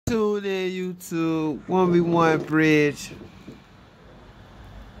tuned in, YouTube. 1v1 bridge.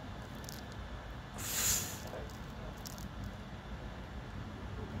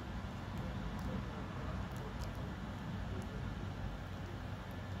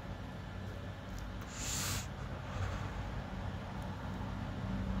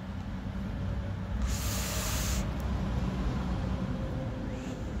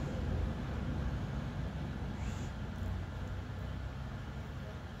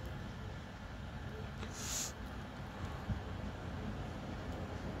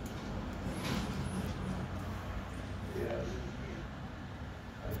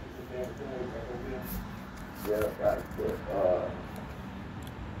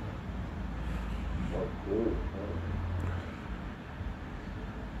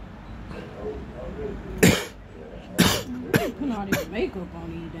 Putting all this makeup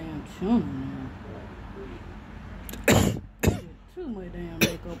on these damn children, man. Too much damn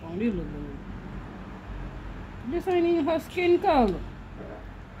makeup on this little girl. This ain't even her skin color.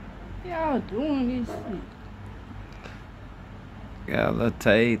 Y'all doing this shit. Got a little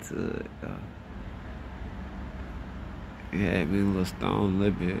taste to it. Yeah, me a little stone a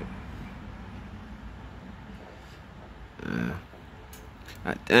little bit.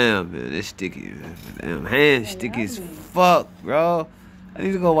 God damn, man, it's sticky, man. My damn hands sticky as fuck, bro. I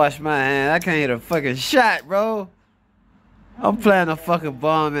need to go wash my hands. I can't hit a fucking shot, bro. I'm playing a fucking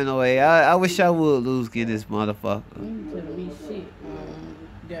bomb in a way. I wish I would lose get this motherfucker. You telling me shit,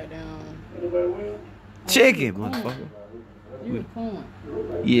 goddamn. Chicken, motherfucker. You the point.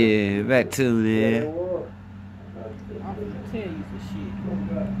 Yeah, back to it. I'm gonna tell you some shit.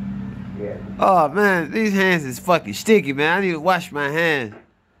 Oh man, these hands is fucking sticky, man. I need to wash my hands.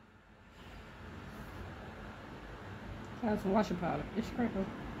 Have some washing powder. It's straight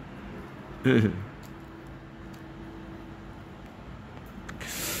though.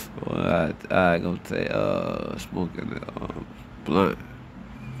 Well, I gonna take smoking the blunt.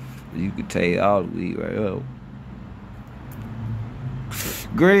 You can take all the weed right up.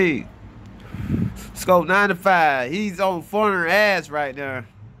 Greg, scope 9 to 5. He's on Foreigner ass right there.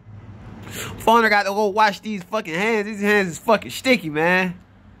 Foreigner got to go wash these fucking hands. These hands is fucking sticky, man.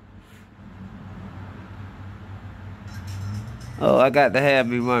 Oh, I got to have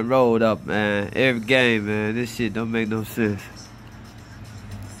me run rolled up, man. Every game, man. This shit don't make no sense.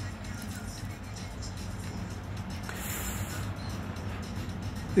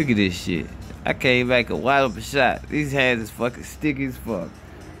 Look at this shit. I came back a wide open shot. These hands is fucking sticky as fuck.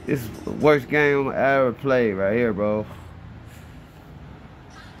 This is the worst game I ever played right here, bro.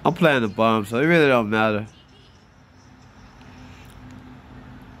 I'm playing the bomb, so it really don't matter.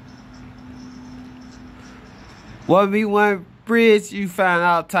 One v one bridge, you find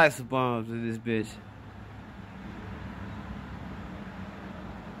all types of bombs in this bitch.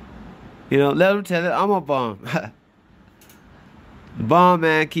 You know, let them tell it I'm a bomb. The bomb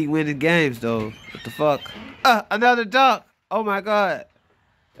man keep winning games though. What the fuck? Another duck. Oh my god.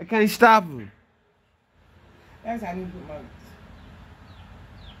 I can't stop him. That's how you put my.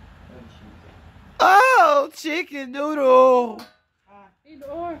 Oh, chicken noodle. Either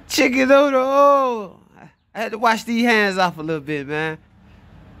or. Chicken noodle. Oh. I had to wash these hands off a little bit, man.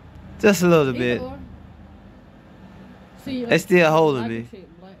 Just a little bit. Or. See, They still holding me.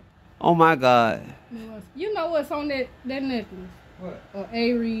 Oh my god. You know what's on that necklace? What? Or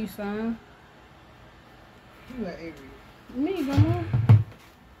Aries sign. You like Avery? Me, grandma.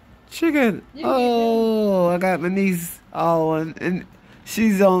 Chicken. Oh, I got my niece. Oh, and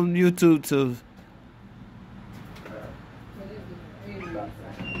she's on YouTube too.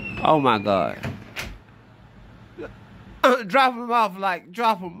 Oh my god. Drop him off, like,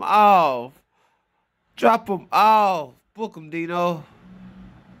 drop him off. Drop him off. Book him, Dino.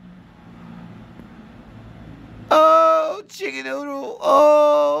 Oh, chicken noodle.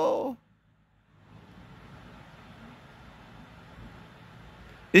 Oh.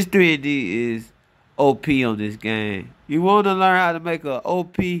 This 3D is OP on this game. You want to learn how to make a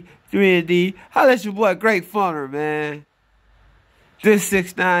OP 3D? Holla at your boy Great Funner, man. This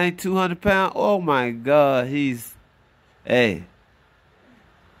 6'9", 200 pounds. Oh my god, he's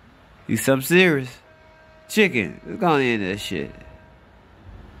something serious. Chicken, let's go end that shit.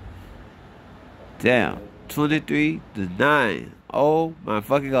 Damn, 23-9. Oh my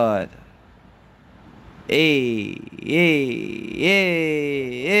fucking god. Hey.